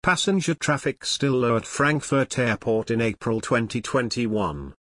Passenger traffic still low at Frankfurt Airport in April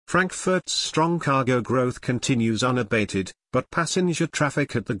 2021. Frankfurt's strong cargo growth continues unabated, but passenger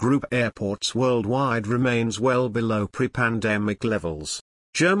traffic at the group airports worldwide remains well below pre-pandemic levels.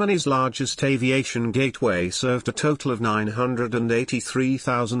 Germany's largest aviation gateway served a total of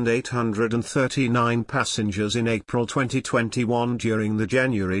 983,839 passengers in April 2021. During the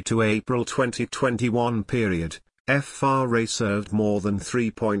January to April 2021 period, FRA served more than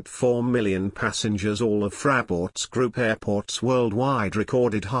 3.4 million passengers. All of Fraport's group airports worldwide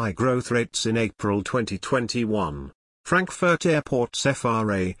recorded high growth rates in April 2021. Frankfurt Airport's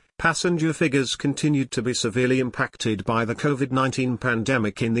FRA passenger figures continued to be severely impacted by the COVID-19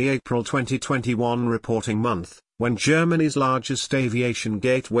 pandemic in the April 2021 reporting month, when Germany's largest aviation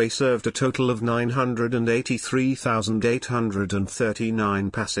gateway served a total of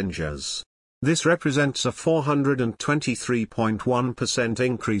 983,839 passengers. This represents a 423.1%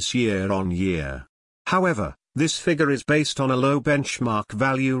 increase year-on-year. However, this figure is based on a low benchmark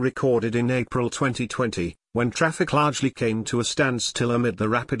value recorded in April 2020, when traffic largely came to a standstill amid the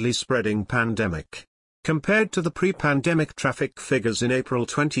rapidly spreading pandemic. Compared to the pre-pandemic traffic figures in April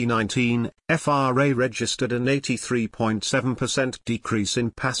 2019, FRA registered an 83.7% decrease in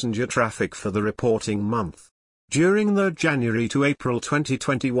passenger traffic for the reporting month. During the January to April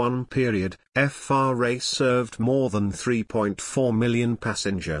 2021 period, FRA served more than 3.4 million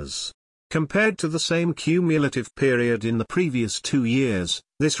passengers. Compared to the same cumulative period in the previous 2 years,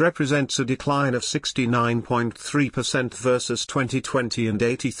 this represents a decline of 69.3% versus 2020 and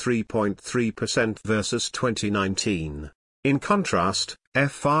 83.3% versus 2019. In contrast,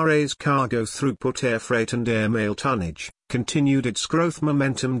 FRA's cargo throughput, air freight and airmail tonnage continued its growth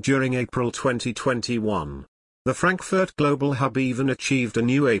momentum during April 2021. The Frankfurt Global Hub even achieved a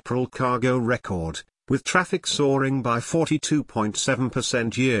new April cargo record, with traffic soaring by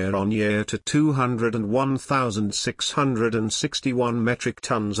 42.7% year-on-year to 201,661 metric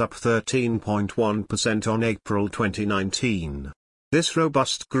tons, up 13.1% on April 2019. This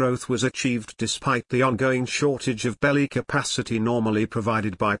robust growth was achieved despite the ongoing shortage of belly capacity normally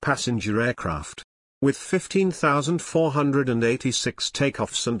provided by passenger aircraft. With 15,486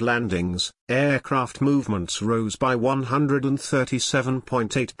 takeoffs and landings, aircraft movements rose by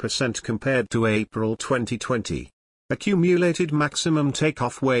 137.8% compared to April 2020. Accumulated maximum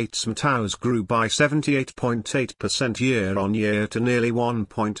takeoff weights (MTOWs) grew by 78.8% year-on-year to nearly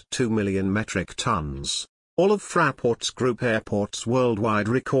 1.2 million metric tons. All of Fraport's group airports worldwide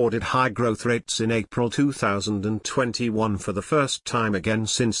recorded high growth rates in April 2021 for the first time again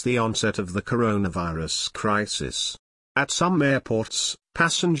since the onset of the coronavirus crisis. At some airports,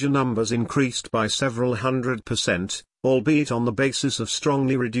 passenger numbers increased by several 100%, albeit on the basis of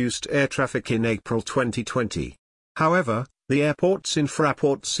strongly reduced air traffic in April 2020. However, the airports in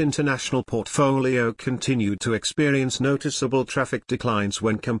Fraport's international portfolio continued to experience noticeable traffic declines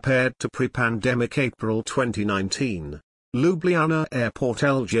when compared to pre-pandemic April 2019. Ljubljana Airport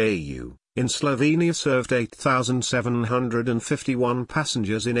LJU, in Slovenia served 8,751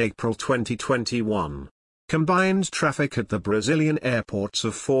 passengers in April 2021. Combined traffic at the Brazilian airports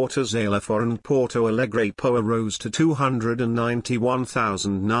of Fortaleza and Porto Alegre Poa rose to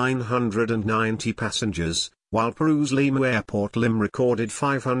 291,990 passengers, while Peru's Lima Airport Lim recorded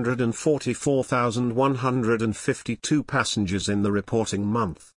 544,152 passengers in the reporting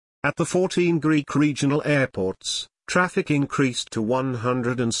month. At the 14 Greek regional airports, traffic increased to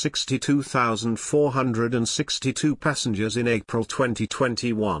 162,462 passengers in April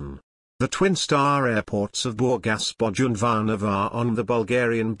 2021. The twin-star airports of Burgas and Varnava on the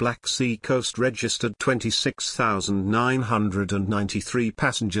Bulgarian Black Sea coast registered 26,993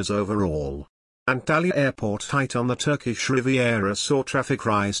 passengers overall. Antalya Airport Height on the Turkish Riviera saw traffic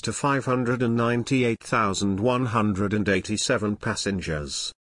rise to 598,187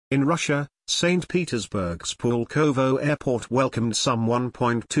 passengers. In Russia, St. Petersburg's Pulkovo Airport welcomed some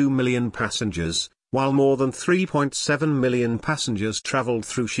 1.2 million passengers, while more than 3.7 million passengers traveled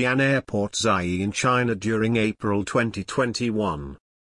through Xi'an Airport Zai in China during April 2021.